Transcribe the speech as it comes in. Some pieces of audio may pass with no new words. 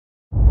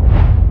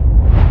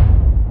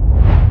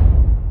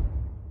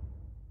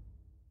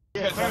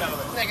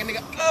back and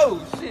nigga,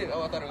 oh shit.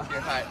 Oh, I thought it was here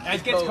hot.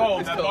 It gets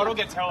cold. The bottle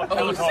gets hella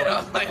cold. Shit,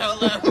 I was like,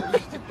 hello.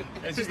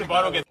 It's just the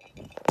bottle gets.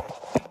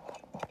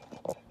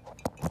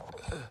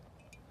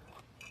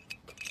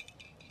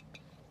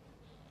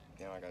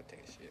 Damn, I gotta take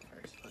a shit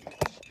first.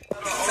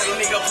 Say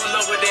nigga pull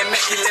up with that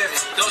Mackie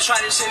living. Don't try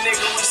this shit, nigga,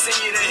 we send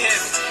you to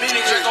heaven. Mini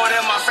drink on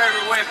that my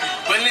favorite weapon.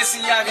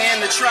 Balenciaga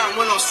in the trap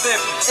when I'm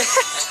stepping.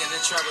 Back in the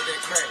trap with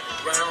that crack.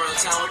 Running around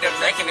town with that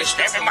Mac and the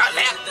strap in my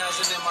lap.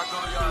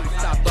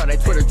 I thought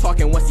that Twitter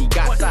talking once he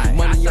got shot.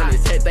 Money on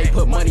his head, they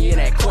put money in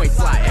that coin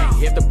slot.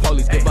 Ay, if the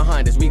police get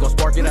behind us, we gon'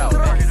 spark it out.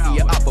 See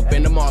a op up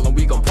in the mall and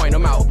we gon' point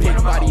them out. Big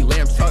body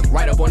lamb truck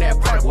right up on that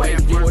parkway.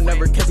 You will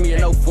never catch me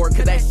in no 4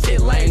 cause that shit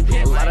lame.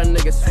 A lot of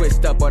niggas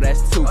switched up, oh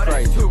that's too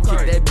crazy.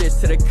 Kick that bitch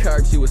to the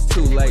curb, she was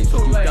too late.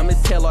 You dumb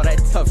as hell, all that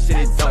tough shit,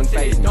 it don't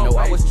phase me. No,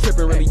 I was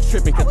tripping, really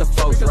tripping cause the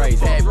folks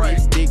raised. That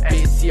bitch, dick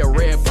bitch, she a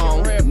red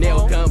phone.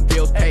 Nail gun,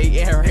 bills paid,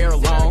 and her hair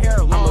long.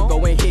 I'ma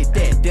go and hit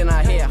that, then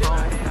I head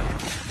home.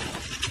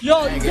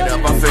 Bag it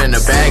up, I'm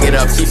finna bag it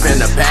up, she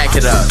finna pack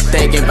it up.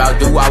 Thinking about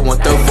do I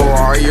want the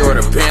Ferrari or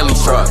the Bentley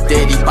truck.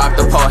 Daddy pop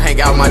the pole,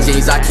 hang out my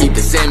jeans, I keep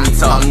the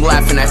semi-tuck. I'm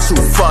laughing at you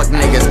fuck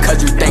niggas,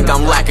 cause you think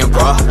I'm lacking,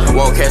 bruh.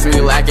 Won't catch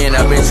me lacking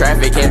up in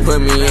traffic, can't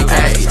put me in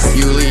cage.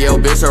 You leave your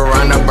bitch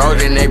around the bro,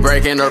 then they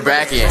breaking her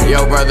back in.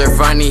 Yo brother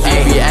funny, he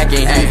be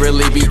acting, he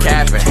really be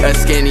capping. A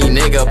skinny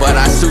nigga, but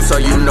I shoot so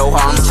you know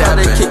how I'm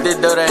tapping. Kick the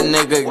door, that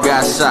nigga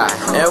got shot.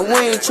 And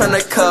we ain't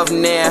tryna cuff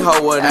nan hoe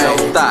with no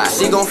thigh.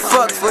 She gon'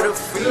 fuck for the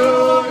fee. Do you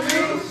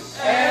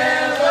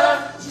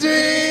ever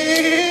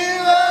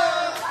dream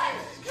of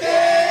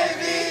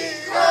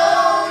baby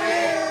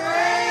golden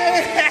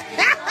rain?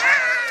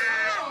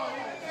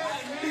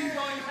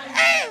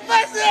 Hey,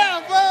 what's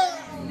up,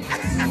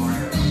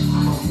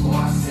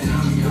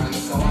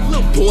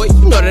 Little boy,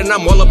 you know that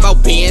I'm all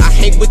about bands. I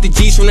hang with the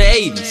G's from the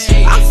 80s.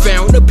 I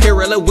found a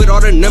parallel with all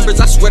the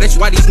numbers. I swear that's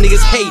why these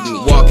niggas hate me.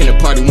 Walk in the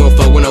party, won't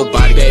fuck with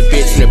nobody. Bad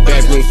bitch in the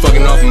bedroom,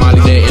 fucking off Molly.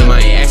 That M,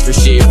 I ain't ask for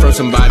shit from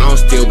somebody. I don't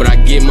steal, but I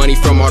get money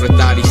from all the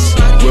thotties.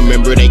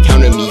 Remember they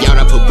counted me out.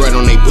 I put bread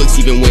on they books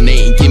even when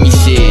they ain't give me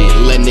shit.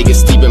 Let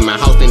niggas sleep in my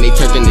house, then they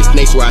turned into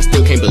snakes where I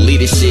still can't believe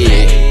this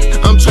shit.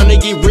 I'm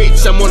tryna get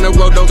rich, I'm on the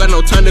road, don't got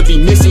no time to be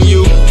missing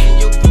you.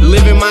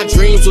 Living my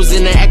dreams was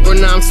in the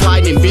acronym,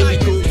 sliding in Billy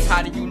Goose.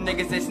 How do you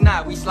niggas, it's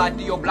not. We slide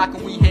through your block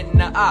and we hitting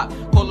the op.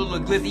 Polo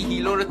look glizzy,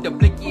 he loaded the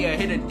blicky,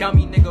 hit a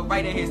dummy nigga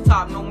right at his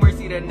top. No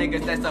mercy to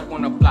niggas that's up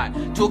on the block.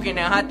 Talking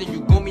and hot, then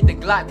you gon' meet the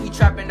Glock. We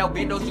trapping out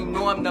windows, you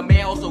know I'm the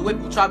man. Also if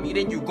you try me,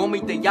 then you gon'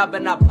 meet the yacht.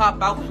 But I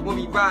pop out when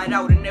we ride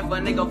out. And if a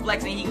nigga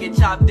flexing, he get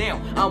chopped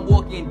down. I'm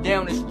walking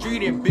down the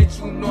street and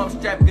bitch, you know I'm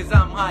strapped cause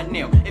I'm hot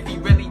now. If he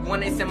really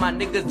want it, send my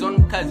niggas on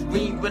him cause we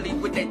ain't really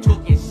with that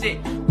talking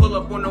shit. Pull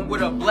up on him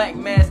with a black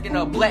mask and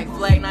a black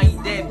flag. Now he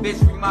dead, bitch,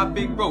 free my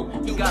big bro.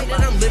 He got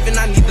that I'm living,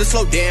 I need to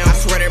slow down. I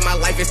swear that my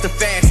life is the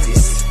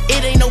fastest.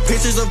 It ain't no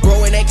pictures of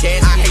growing that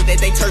cat. I hate that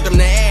they turned them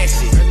to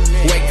ashes.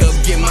 Wake up,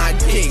 get my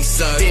dick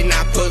sucked. Then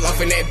I pull off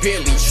in that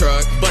Billy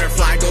truck.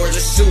 Butterfly doors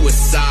are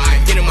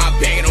suicide. Get in my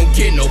bag, don't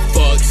get no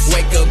fucks.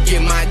 Wake up,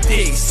 get my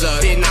dick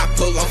sucked. Then I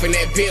pull off in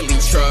that Billy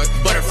truck.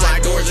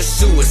 Butterfly doors are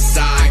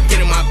suicide. Get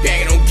in my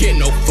bag, don't get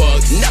no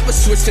fucks. Never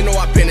switched to know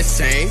I've been the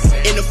same.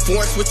 In the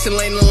foreign, switching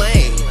lane to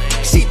lane.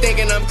 She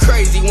thinking I'm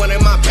crazy,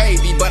 wanting my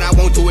baby, but I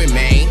won't do it,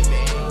 man.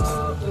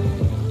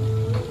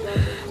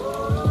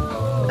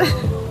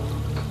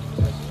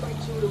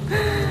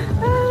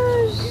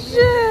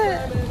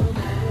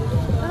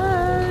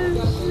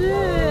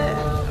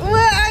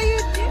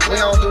 We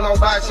don't do no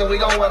boxing, we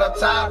gon' wet up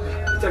top.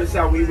 Check this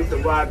out, we with the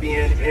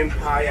YBN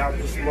Empire out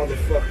this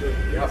motherfucker.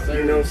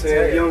 You know what I'm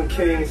saying? Young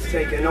Kings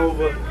taking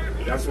over.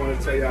 I just want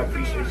to tell you I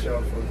appreciate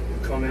y'all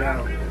for coming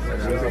out.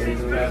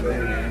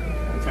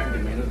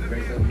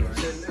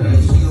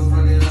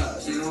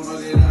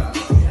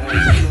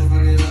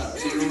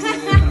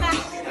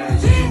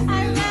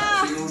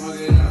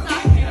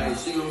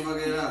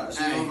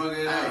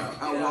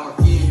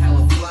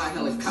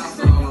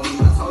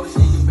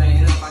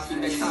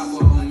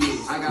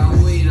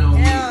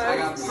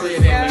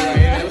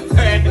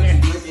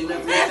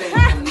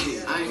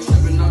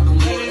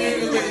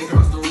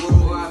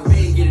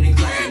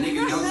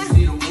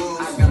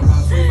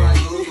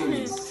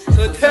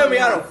 Tell me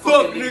how the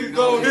fuck niggas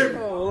gon' hit me.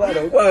 Oh, let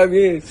the fuck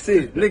in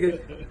shit.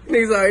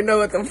 Niggas already know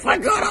what the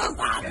fuck going on.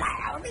 Stop playing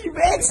on me,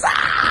 bitch.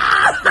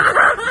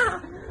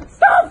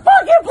 Stop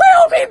fucking playing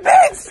on me,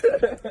 bitch.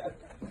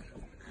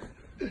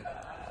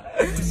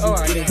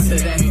 Get into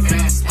that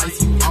fast life,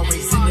 you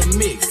always in the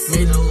mix.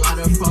 Made a lot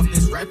of fuck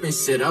this rapping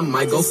shit, I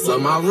might go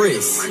flood my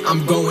wrist.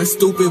 I'm going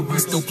stupid, we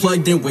still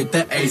plugged in with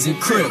the A's and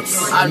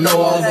Crips. I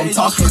know all of them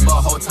talking,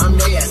 but whole time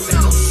they ass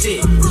ain't no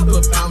shit. We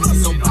put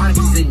bounties on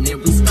bodies and then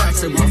we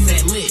scratch them off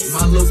that list.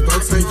 My little bro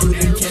turned you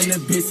to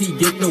cannabis, he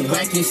get the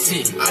whack and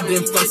shit. I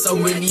done fuck so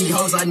many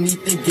hoes, I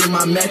need to get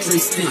my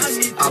mattress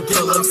stitched. I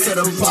pull up to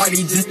the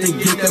party just to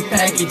get the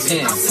package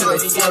in. So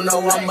they don't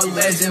know I'm a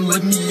legend,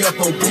 look me up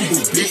on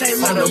Google, bitch.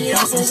 On the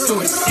boss, I'm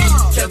short shit.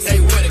 Kept they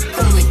with it.